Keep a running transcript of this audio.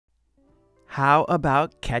How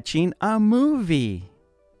about catching a movie?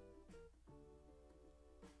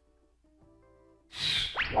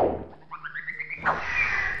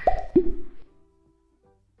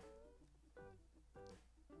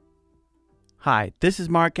 Hi, this is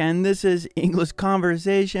Mark and this is English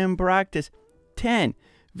Conversation Practice 10.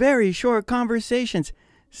 Very short conversations.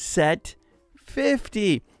 Set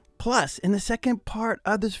 50. Plus, in the second part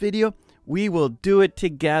of this video, we will do it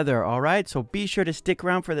together, all right? So be sure to stick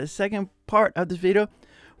around for the second part of this video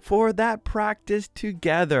for that practice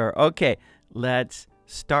together. Okay, let's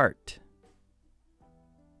start.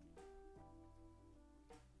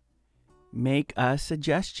 Make a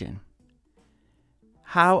suggestion.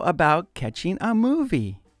 How about catching a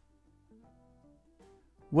movie?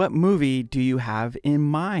 What movie do you have in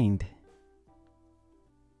mind?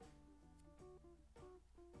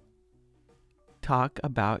 Talk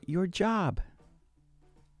about your job.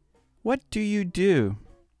 What do you do?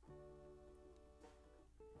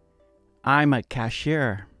 I'm a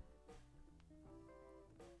cashier.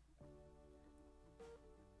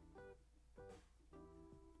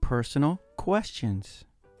 Personal questions.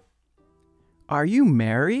 Are you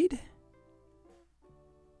married?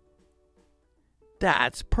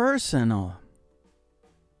 That's personal.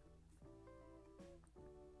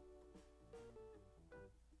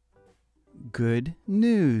 Good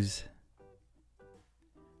news.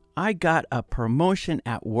 I got a promotion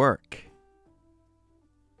at work.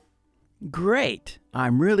 Great.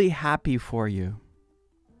 I'm really happy for you.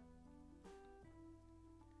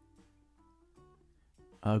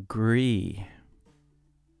 Agree.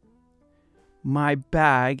 My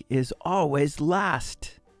bag is always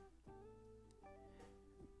last.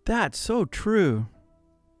 That's so true.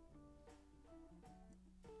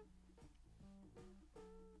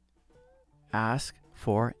 Ask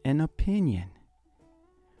for an opinion.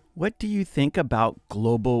 What do you think about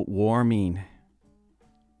global warming?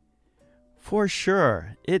 For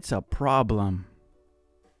sure, it's a problem.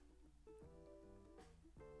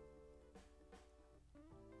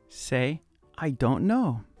 Say, I don't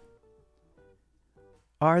know.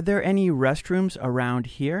 Are there any restrooms around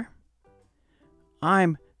here?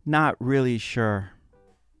 I'm not really sure.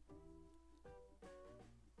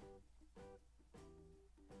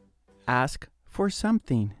 Ask for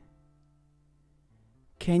something.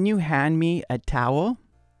 Can you hand me a towel?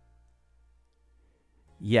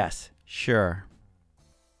 Yes, sure.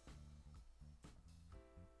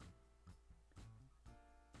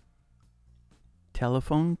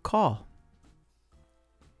 Telephone call.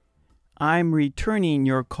 I'm returning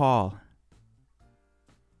your call.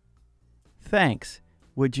 Thanks.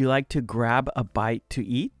 Would you like to grab a bite to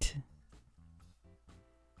eat?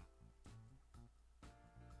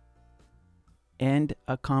 End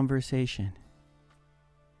a conversation.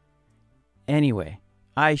 Anyway,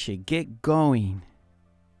 I should get going.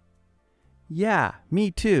 Yeah,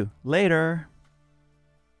 me too. Later.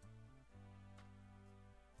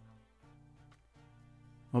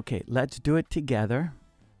 Okay, let's do it together.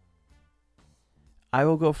 I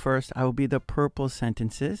will go first. I will be the purple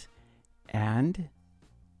sentences. And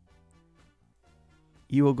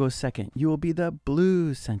you will go second. You will be the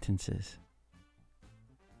blue sentences.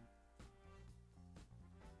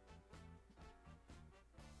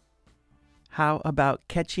 How about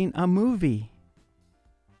catching a movie?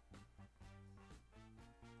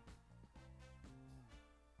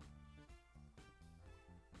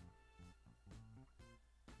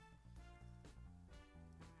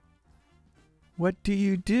 What do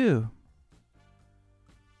you do?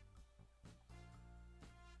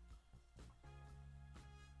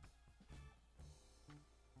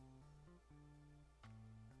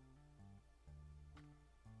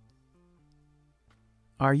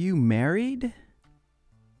 Are you married?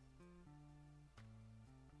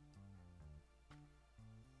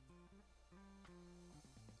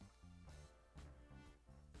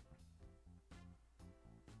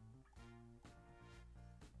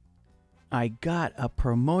 I got a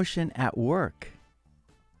promotion at work.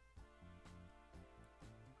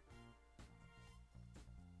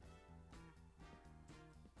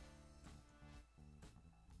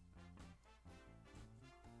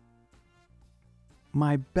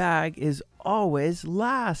 My bag is always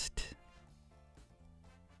last.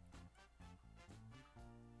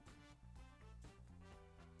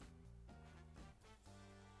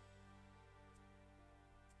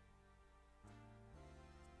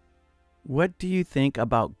 What do you think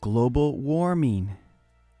about global warming?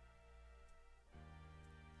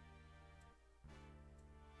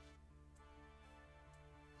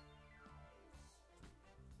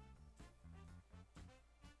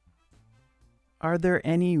 Are there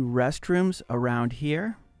any restrooms around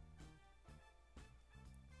here?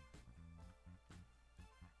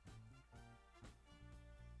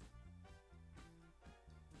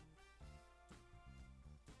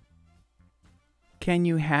 Can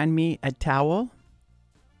you hand me a towel?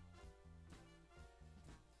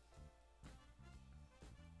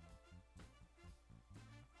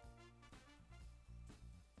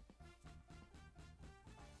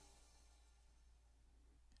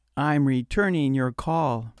 I'm returning your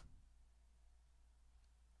call.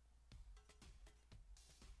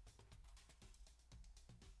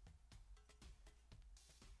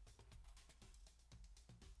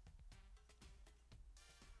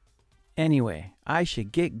 Anyway, I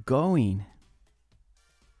should get going.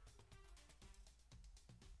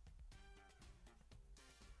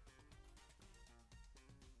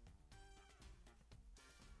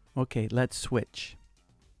 Okay, let's switch.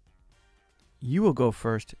 You will go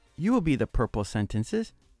first. You will be the purple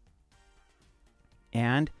sentences.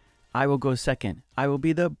 And I will go second. I will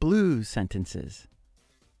be the blue sentences.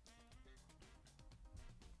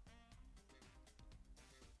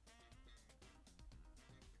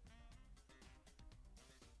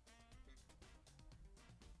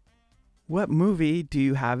 What movie do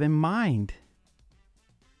you have in mind?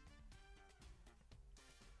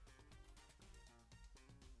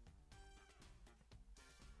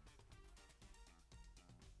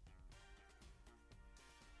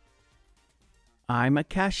 I'm a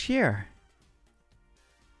cashier.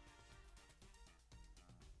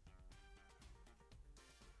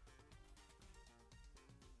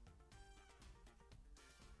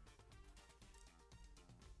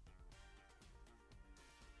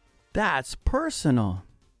 That's personal.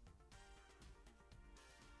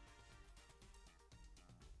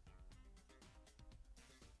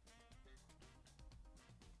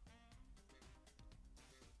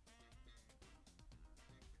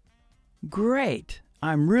 Great!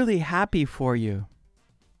 I'm really happy for you.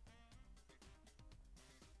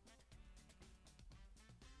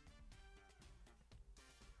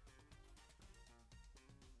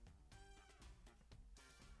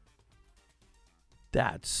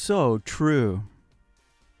 That's so true.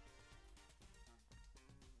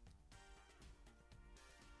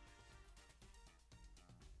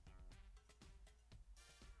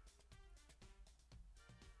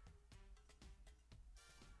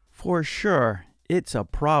 For sure, it's a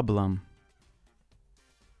problem.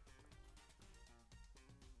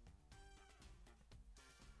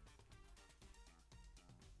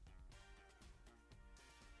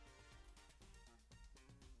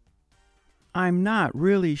 I'm not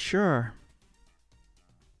really sure.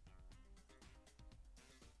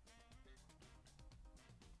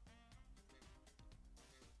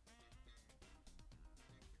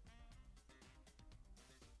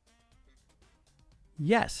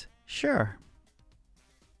 Yes, sure.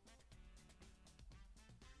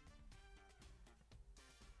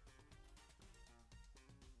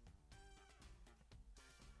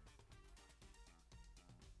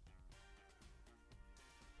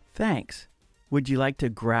 Thanks. Would you like to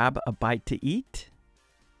grab a bite to eat?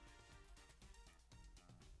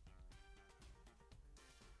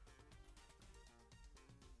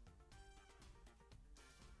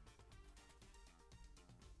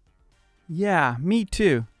 Yeah, me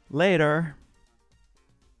too. Later.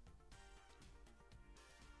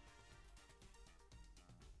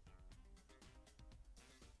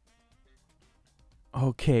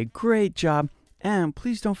 Okay, great job. And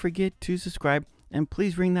please don't forget to subscribe. And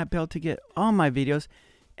please ring that bell to get all my videos.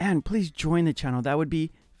 And please join the channel. That would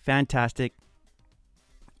be fantastic.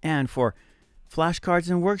 And for flashcards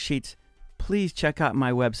and worksheets, please check out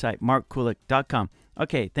my website, markkulek.com.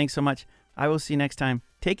 Okay, thanks so much. I will see you next time.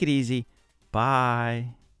 Take it easy.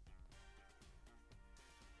 Bye.